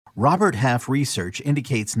Robert Half research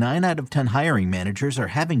indicates 9 out of 10 hiring managers are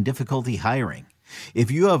having difficulty hiring.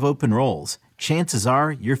 If you have open roles, chances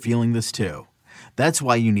are you're feeling this too. That's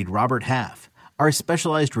why you need Robert Half. Our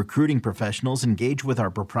specialized recruiting professionals engage with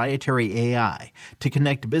our proprietary AI to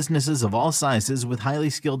connect businesses of all sizes with highly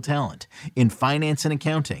skilled talent in finance and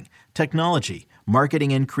accounting, technology,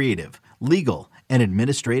 marketing and creative, legal, and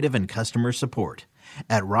administrative and customer support.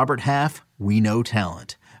 At Robert Half, we know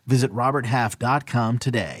talent. Visit roberthalf.com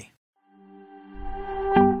today.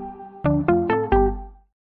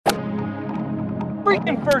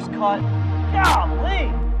 Freaking first cut.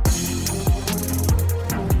 Golly.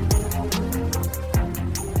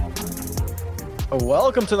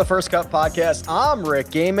 Welcome to the First Cut Podcast. I'm Rick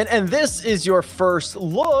Gaiman, and this is your first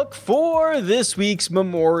look for this week's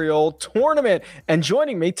Memorial Tournament. And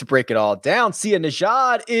joining me to break it all down, Sia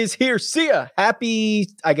Nejad is here. Sia, happy,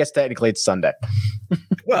 I guess technically it's Sunday.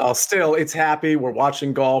 Well, still, it's happy. We're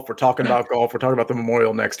watching golf. We're talking about golf. We're talking about the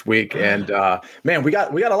Memorial next week. And man, we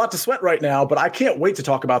got a lot to sweat right now, but I can't wait to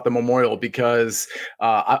talk about the Memorial because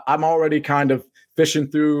I'm already kind of fishing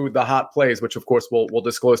through the hot plays, which of course we'll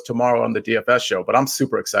disclose tomorrow on the DFS show, but I'm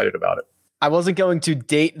super excited about it. I wasn't going to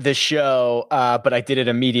date the show, but I did it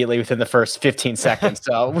immediately within the first 15 seconds.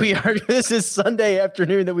 So this is Sunday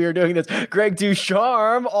afternoon that we are doing this. Greg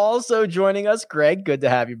Ducharme also joining us. Greg, good to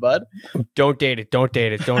have you, bud. Don't date it. Don't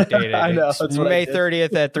date it. Don't date it. I know. It's May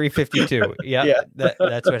 30th at 3:52. Yeah.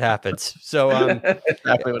 That's what happens. So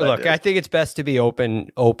exactly look, I think it's best to be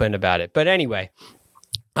open about it. But anyway,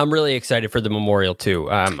 I'm really excited for the Memorial too.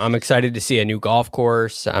 I'm excited to see a new golf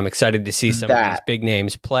course. I'm excited to see some of these big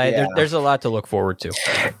names play. Yeah. There's a lot to look forward to.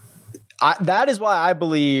 That is why I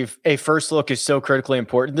believe a first look is so critically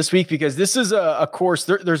important this week, because this is a course,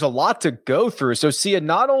 there's a lot to go through. So Sia,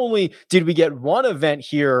 not only did we get one event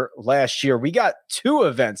here last year, we got two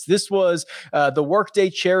events. This was the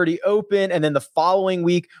Workday Charity Open, and then the following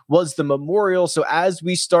week was the Memorial. So as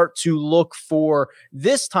we start to look for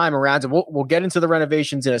this time around, and we'll get into the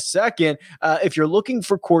renovations in a second, if you're looking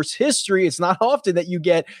for course history, it's not often that you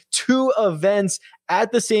get two events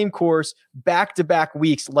at the same course back-to-back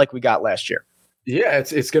weeks like we got last year. Yeah,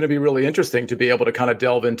 it's going to be really interesting to be able to kind of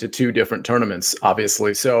delve into two different tournaments,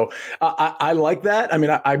 obviously. So I like that. I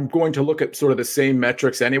mean, I'm going to look at sort of the same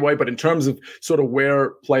metrics anyway, but in terms of sort of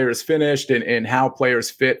where players finished and how players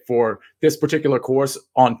fit for this particular course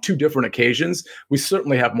on two different occasions, we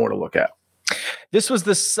certainly have more to look at. This was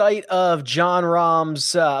the site of John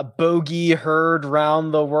Rahm's bogey heard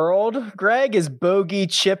round the world. Greg, is bogey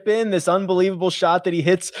chip in, this unbelievable shot that he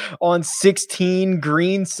hits on 16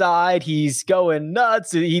 green side. He's going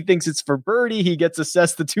nuts. He thinks it's for birdie. He gets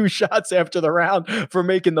assessed the two shots after the round for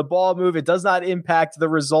making the ball move. It does not impact the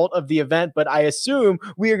result of the event, but I assume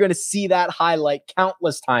we are going to see that highlight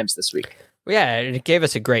countless times this week. Yeah, and it gave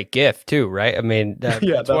us a great gift too, right? I mean,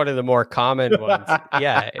 it's one of the more common ones.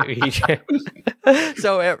 Yeah.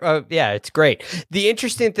 So, it's great. The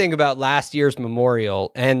interesting thing about last year's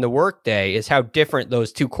Memorial and the Workday is how different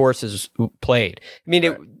those two courses played. I mean,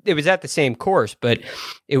 it was at the same course, but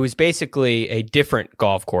it was basically a different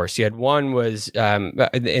golf course. You had one was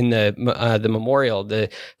in the Memorial. The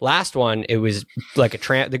last one, it was like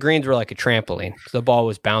the greens were like a trampoline. So the ball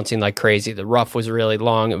was bouncing like crazy. The rough was really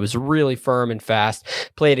long. It was really firm and fast,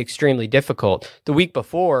 played extremely difficult. The week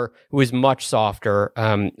before, it was much softer.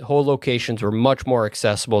 Hole locations were much more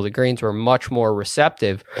accessible. The greens were much more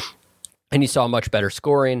receptive. And you saw much better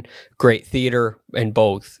scoring, great theater in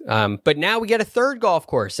both. But now we get a third golf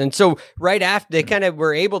course. And so right after, they kind of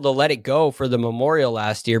were able to let it go for the Memorial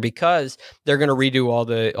last year because they're going to redo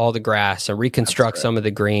all the grass and reconstruct some of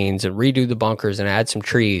the greens and redo the bunkers and add some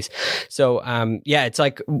trees. So, it's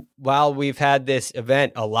like while we've had this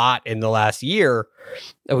event a lot in the last year,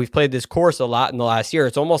 we've played this course a lot in the last year,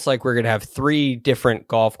 it's almost like we're going to have three different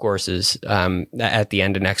golf courses at the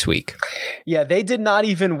end of next week. Yeah, they did not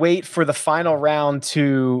even wait for the final round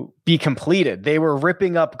to be completed. They were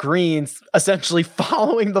ripping up greens, essentially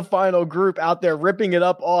following the final group out there, ripping it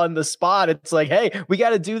up on the spot. It's like, hey, we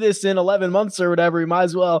got to do this in 11 months or whatever. We might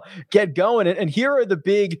as well get going. And here are the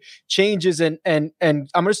big changes. And I'm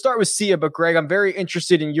going to start with Sia, but Greg, I'm very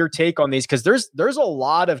interested in your take on these because there's a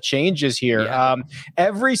lot of changes here. Yeah.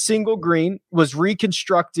 Every single green was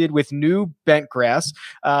reconstructed with new bent grass.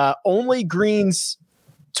 Only greens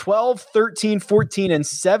 12, 13, 14, and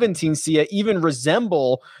 17, Sia, even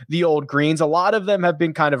resemble the old greens. A lot of them have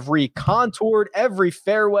been kind of recontoured. Every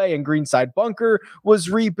fairway and greenside bunker was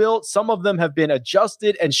rebuilt. Some of them have been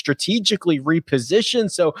adjusted and strategically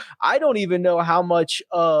repositioned. So I don't even know how much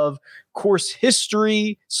of course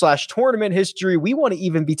history / tournament history we want to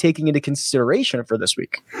even be taking into consideration for this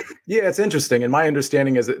week. Yeah, it's interesting. And my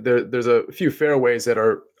understanding is that there's a few fairways that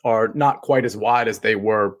are not quite as wide as they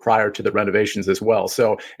were prior to the renovations as well.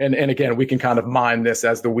 So, and again, we can kind of mine this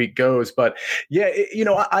as the week goes. But yeah,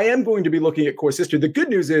 I am going to be looking at course history. The good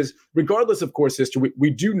news is, regardless of course history, we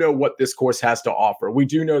do know what this course has to offer. We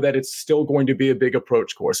do know that it's still going to be a big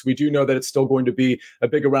approach course. We do know that it's still going to be a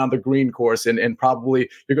big around the green course. And probably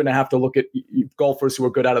you're going to have to look at golfers who are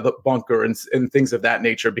good out of the bunker and things of that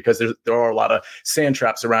nature, because there are a lot of sand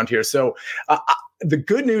traps around here. So the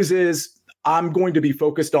good news is, I'm going to be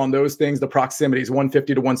focused on those things, the proximities,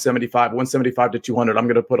 150 to 175, 175 to 200. I'm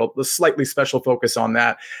going to put a slightly special focus on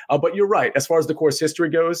that. But you're right. As far as the course history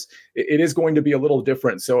goes, it is going to be a little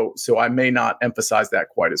different. So I may not emphasize that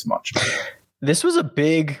quite as much. This was a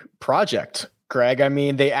big project, Greg. I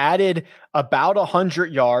mean, they added about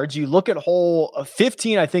 100 yards. You look at hole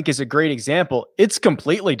 15, I think is a great example. It's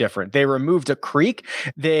completely different. They removed a creek.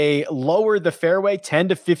 They lowered the fairway 10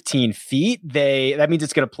 to 15 feet. That means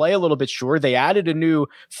it's going to play a little bit shorter. They added a new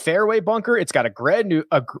fairway bunker. It's got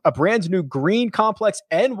a brand new green complex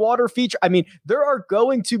and water feature. I mean, there are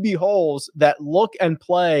going to be holes that look and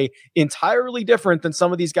play entirely different than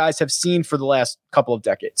some of these guys have seen for the last couple of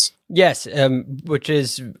decades. Yes, which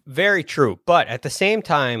is very true. But at the same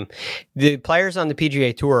time, the players on the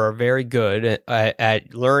PGA Tour are very good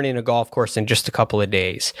at learning a golf course in just a couple of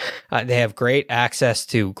days. They have great access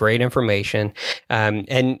to great information, and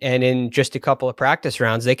in just a couple of practice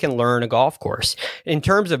rounds, they can learn a golf course. In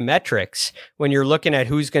terms of metrics, when you're looking at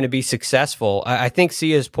who's going to be successful, I think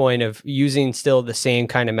Sia's point of using still the same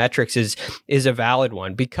kind of metrics is a valid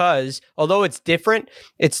one, because although it's different,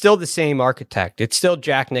 it's still the same architect. It's still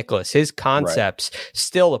Jack Nicklaus. His concepts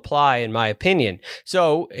still apply, in my opinion.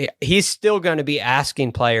 So he's still going to be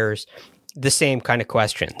asking players the same kind of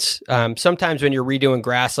questions. Sometimes when you're redoing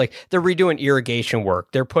grass, like they're redoing irrigation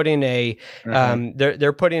work, they're putting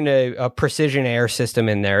they're putting a precision air system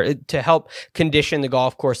in there to help condition the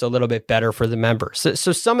golf course a little bit better for the members.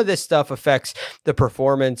 So some of this stuff affects the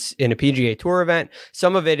performance in a PGA Tour event.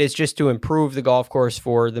 Some of it is just to improve the golf course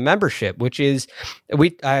for the membership, which is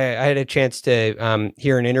I had a chance to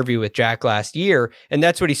hear an interview with Jack last year, and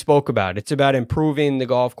that's what he spoke about. It's about improving the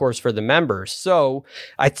golf course for the members. So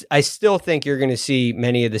I still think you're going to see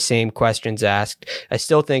many of the same questions asked. I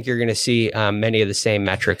still think you're going to see many of the same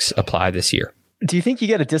metrics apply this year. Do you think you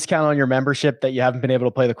get a discount on your membership that you haven't been able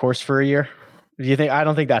to play the course for a year? Do you think? I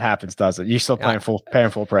don't think that happens, does it? You're still paying full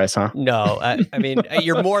price, huh? No, I mean,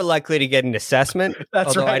 you're more likely to get an assessment.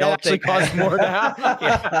 That's right. I don't think costs more to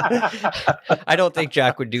have. I don't think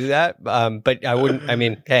Jack would do that, but I wouldn't. I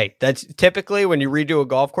mean, hey, that's typically when you redo a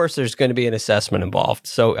golf course, there's going to be an assessment involved.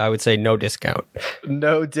 So I would say no discount.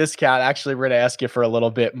 No discount. Actually, we're going to ask you for a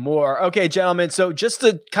little bit more. Okay, gentlemen. So just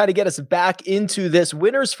to kind of get us back into this,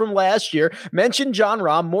 winners from last year, mentioned Jon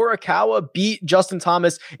Rahm. Morikawa beat Justin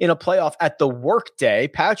Thomas in a playoff at the Workday.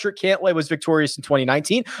 Patrick Cantlay was victorious in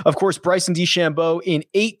 2019. Of course, Bryson DeChambeau in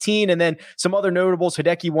 18, and then some other notables.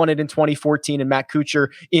 Hideki won it in 2014 and Matt Kuchar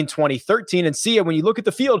in 2013. And Sia, when you look at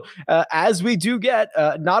the field, as we do get,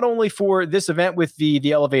 not only for this event with the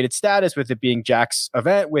elevated status, with it being Jack's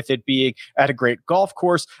event, with it being at a great golf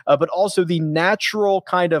course, but also the natural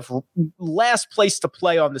kind of last place to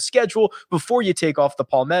play on the schedule before you take off the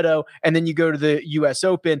Palmetto and then you go to the U.S.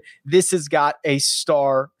 Open. This has got a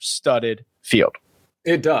star-studded field.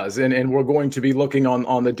 It does. And we're going to be looking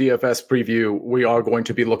on the DFS preview. We are going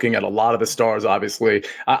to be looking at a lot of the stars, obviously.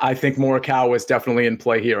 I think Morikawa is definitely in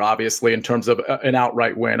play here, obviously, in terms of an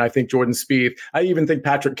outright win. I think Jordan Spieth. I even think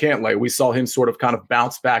Patrick Cantlay. We saw him sort of kind of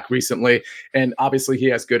bounce back recently. And obviously he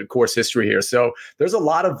has good course history here. So there's a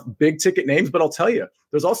lot of big ticket names, but I'll tell you,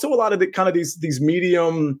 there's also a lot of the kind of these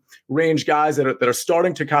medium range guys that are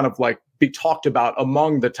starting to kind of like be talked about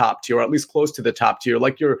among the top tier, or at least close to the top tier,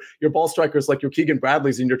 like your ball strikers, like your Keegan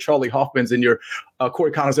Bradleys and your Charlie Hoffmans and your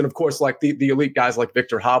Corey Connors, and of course like the elite guys like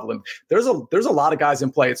Victor Hovland. There's a lot of guys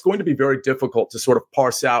in play. It's going to be very difficult to sort of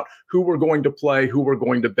parse out who we're going to play, who we're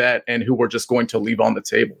going to bet, and who we're just going to leave on the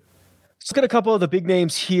table. Let's look at a couple of the big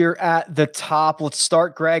names here at the top. Let's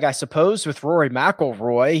start, Greg, I suppose, with Rory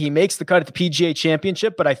McIlroy. He makes the cut at the PGA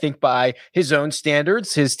Championship, but I think by his own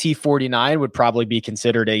standards, his T49 would probably be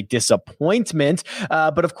considered a disappointment.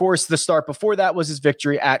 But of course, the start before that was his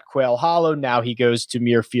victory at Quail Hollow. Now he goes to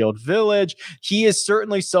Muirfield Village. He is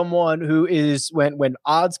certainly someone who is, when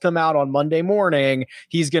odds come out on Monday morning,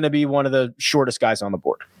 he's going to be one of the shortest guys on the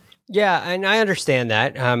board. Yeah, and I understand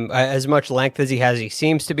that. As much length as he has, he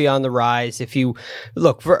seems to be on the rise. If you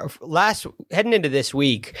look for heading into this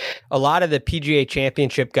week, a lot of the PGA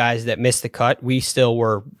Championship guys that missed the cut, we still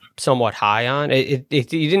were somewhat high on. You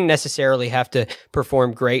didn't necessarily have to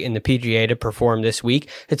perform great in the PGA to perform this week.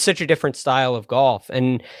 It's such a different style of golf,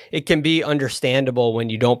 and it can be understandable when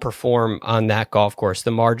you don't perform on that golf course.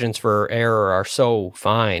 The margins for error are so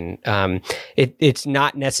fine. It's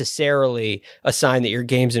not necessarily a sign that your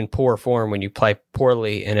game's in poor form when you play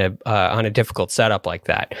poorly in on a difficult setup like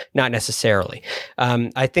that. Not necessarily.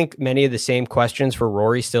 I think many of the same questions for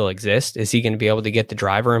Rory still exist. Is he going to be able to get the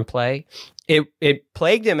driver in play? It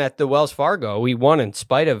plagued him at the Wells Fargo. He won in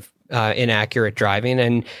spite of inaccurate driving,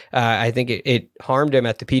 and I think it harmed him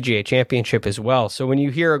at the PGA Championship as well. So when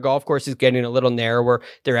you hear a golf course is getting a little narrower,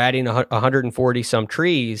 they're adding 140 some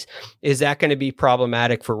trees, is that going to be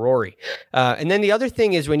problematic for Rory? And then the other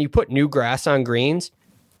thing is when you put new grass on greens,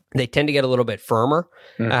 they tend to get a little bit firmer.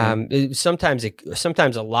 Mm-hmm.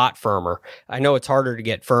 Sometimes a lot firmer. I know it's harder to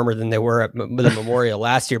get firmer than they were at the Memorial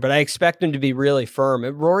last year, but I expect them to be really firm.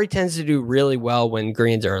 And Rory tends to do really well when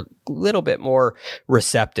greens are a little bit more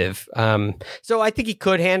receptive. So I think he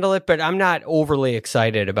could handle it, but I'm not overly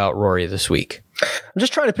excited about Rory this week. I'm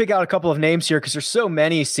just trying to pick out a couple of names here because there's so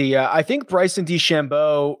many, Sia. I think Bryson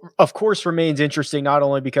DeChambeau, of course, remains interesting, not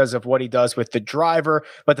only because of what he does with the driver,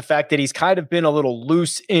 but the fact that he's kind of been a little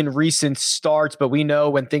loose in recent starts. But we know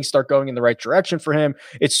when things start going in the right direction for him,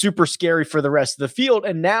 it's super scary for the rest of the field.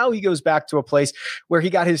 And now he goes back to a place where he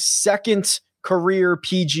got his second career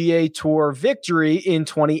PGA Tour victory in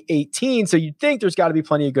 2018. So you'd think there's got to be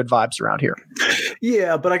plenty of good vibes around here.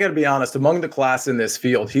 Yeah, but I got to be honest, among the class in this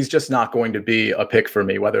field, he's just not going to be a pick for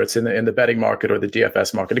me, whether it's in the betting market or the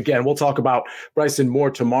DFS market. Again, we'll talk about Bryson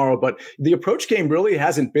more tomorrow, but the approach game really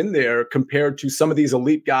hasn't been there compared to some of these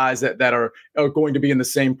elite guys that are going to be in the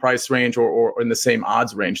same price range or in the same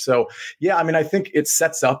odds range. So yeah, I mean, I think it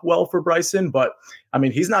sets up well for Bryson, but I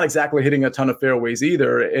mean, he's not exactly hitting a ton of fairways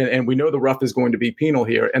either. And we know the rough is going to be penal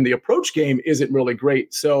here. And the approach game isn't really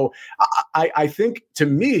great. So I think, to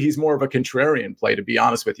me, he's more of a contrarian play, to be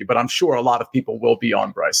honest with you. But I'm sure a lot of people will be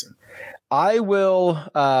on Bryson. I will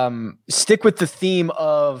stick with the theme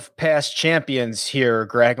of past champions here,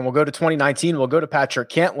 Greg, and we'll go to 2019. We'll go to Patrick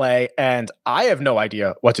Cantlay, and I have no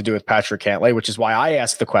idea what to do with Patrick Cantlay, which is why I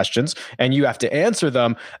asked the questions, and you have to answer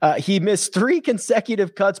them. He missed 3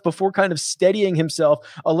 consecutive cuts before kind of steadying himself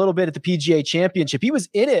a little bit at the PGA Championship. He was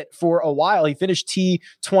in it for a while. He finished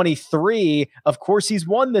T23. Of course, he's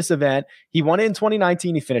won this event. He won it in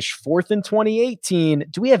 2019. He finished 4th in 2018.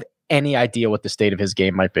 Do we have any idea what the state of his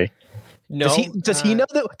game might be? No. Does he know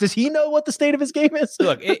that? Does he know what the state of his game is?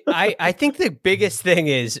 Look, I think the biggest thing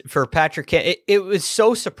is for Patrick Cantlay. It was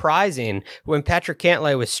so surprising when Patrick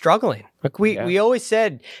Cantlay was struggling. Like we always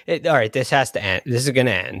said, all right, this has to end. This is going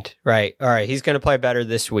to end, right? All right, he's going to play better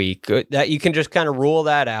this week. That you can just kind of rule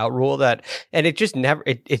that out, and it just never.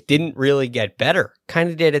 It didn't really get better.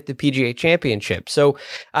 Kind of did at the PGA Championship. So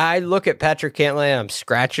I look at Patrick Cantlay, I'm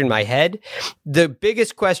scratching my head. The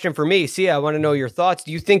biggest question for me, I want to know your thoughts.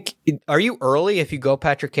 Do you think are you early if you go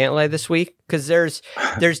Patrick Cantlay this week? Because there's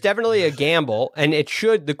definitely a gamble, and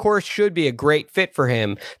the course should be a great fit for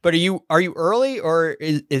him. But are you early, or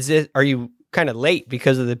are you kind of late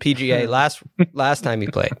because of the PGA last time he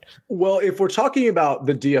played? Well, if we're talking about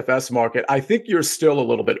the DFS market, I think you're still a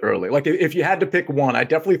little bit early. Like if you had to pick one, I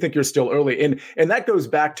definitely think you're still early. And that goes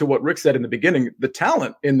back to what Rick said in the beginning. The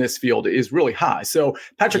talent in this field is really high. So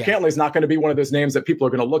Patrick Cantlay is not going to be one of those names that people are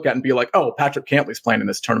going to look at and be like, oh, Patrick Cantlay's playing in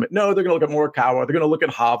this tournament. No, they're going to look at Morikawa. They're going to look at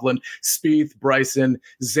Hovland, Spieth, Bryson,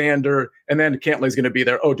 Xander, and then Cantlay's going to be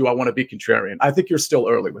there. Oh, do I want to be contrarian? I think you're still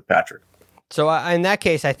early with Patrick. So in that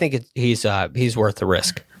case, I think he's worth the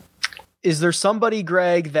risk. Is there somebody,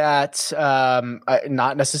 Greg, that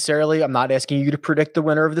not necessarily, I'm not asking you to predict the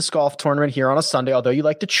winner of this golf tournament here on a Sunday, although you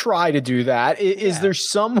like to try to do that. Is there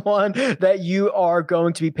someone that you are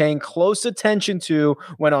going to be paying close attention to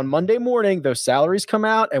when on Monday morning those salaries come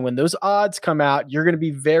out and when those odds come out? You're going to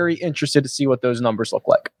be very interested to see what those numbers look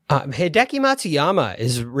like. Hideki Matsuyama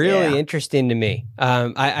is really interesting to me.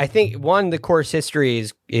 I think the course history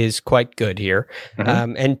is quite good here.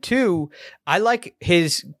 And two, I like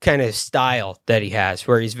his kind of style that he has,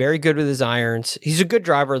 where he's very good with his irons. He's a good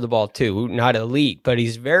driver of the ball too, not elite, but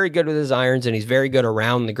he's very good with his irons and he's very good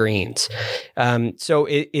around the greens. So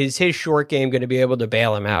is his short game going to be able to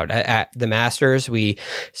bail him out? At the Masters, we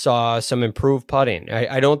saw some improved putting.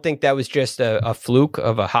 I don't think that was just a fluke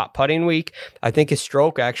of a hot putting week. I think his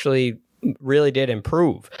stroke actually really did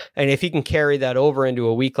improve. And if he can carry that over into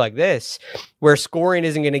a week like this, where scoring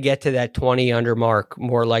isn't going to get to that 20 under mark,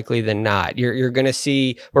 more likely than not, you're going to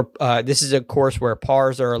see where this is a course where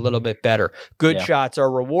pars are a little bit better. Good shots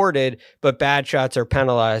are rewarded, but bad shots are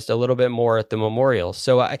penalized a little bit more at the Memorial.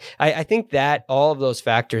 So I think that all of those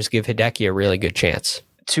factors give Hideki a really good chance.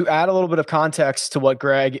 To add a little bit of context to what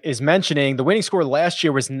Greg is mentioning, the winning score last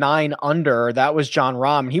year was 9 under. That was John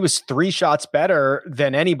Rahm. He was 3 shots better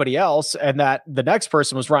than anybody else. And that the next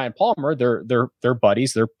person was Ryan Palmer. They're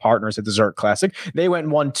buddies. They're partners at the Zurich Classic. They went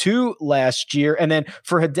and won 2 last year. And then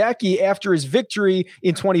for Hideki, after his victory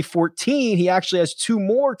in 2014, he actually has 2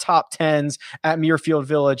 more top 10s at Muirfield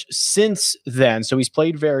Village since then. So he's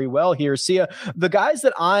played very well here. Sia, the guys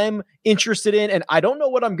that I'm interested in, and I don't know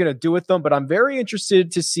what I'm going to do with them, but I'm very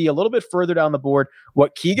interested to see a little bit further down the board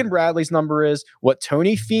what Keegan Bradley's number is, what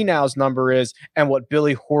Tony Finau's number is, and what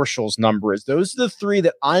Billy Horschel's number is. Those are the 3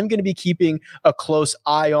 that I'm going to be keeping a close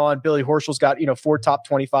eye on. Billy Horschel's got, 4 top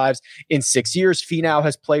 25s in 6 years. Finau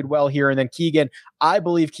has played well here. And then Keegan, I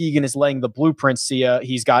believe Keegan is laying the blueprint, Sia.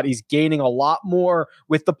 He's gaining a lot more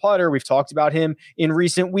with the putter. We've talked about him in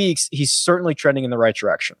recent weeks. He's certainly trending in the right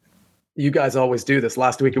direction. You guys always do this.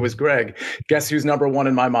 Last week it was Greg. Guess who's number 1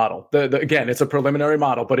 in my model? Again, it's a preliminary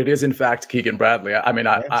model, but it is in fact Keegan Bradley. I mean,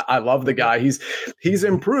 I love the guy. He's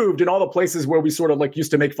improved in all the places where we sort of like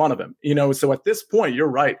used to make fun of him. So at this point, you're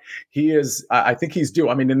right. He is. I think he's due.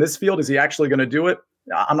 I mean, in this field, is he actually going to do it?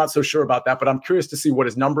 I'm not so sure about that, but I'm curious to see what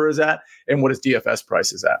his number is at and what his DFS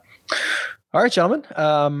price is at. All right,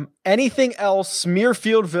 gentlemen. Anything else?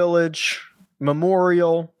 Muirfield Village,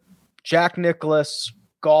 Memorial, Jack Nicklaus,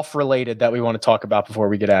 golf related that we want to talk about before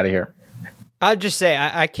we get out of here? I'll just say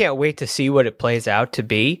I can't wait to see what it plays out to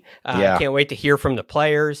be. I can't wait to hear from the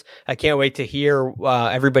players. I can't wait to hear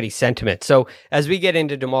everybody's sentiment. So as we get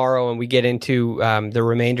into tomorrow and we get into the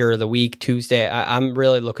remainder of the week, Tuesday, I'm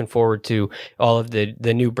really looking forward to all of the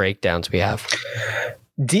new breakdowns we have.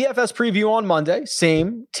 DFS preview on Monday,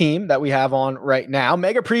 same team that we have on right now.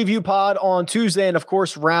 Mega preview pod on Tuesday, and of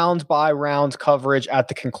course, round by round coverage at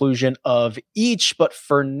the conclusion of each. But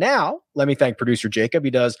for now, let me thank producer Jacob.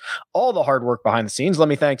 He does all the hard work behind the scenes. Let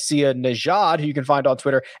me thank Sia Nejad, who you can find on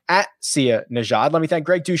Twitter at Sia Nejad. Let me thank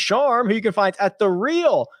Greg Ducharme, who you can find at The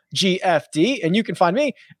Real GFD. And you can find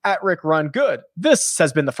me at Rick Run Good. This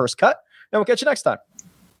has been The First Cut, and we'll catch you next time.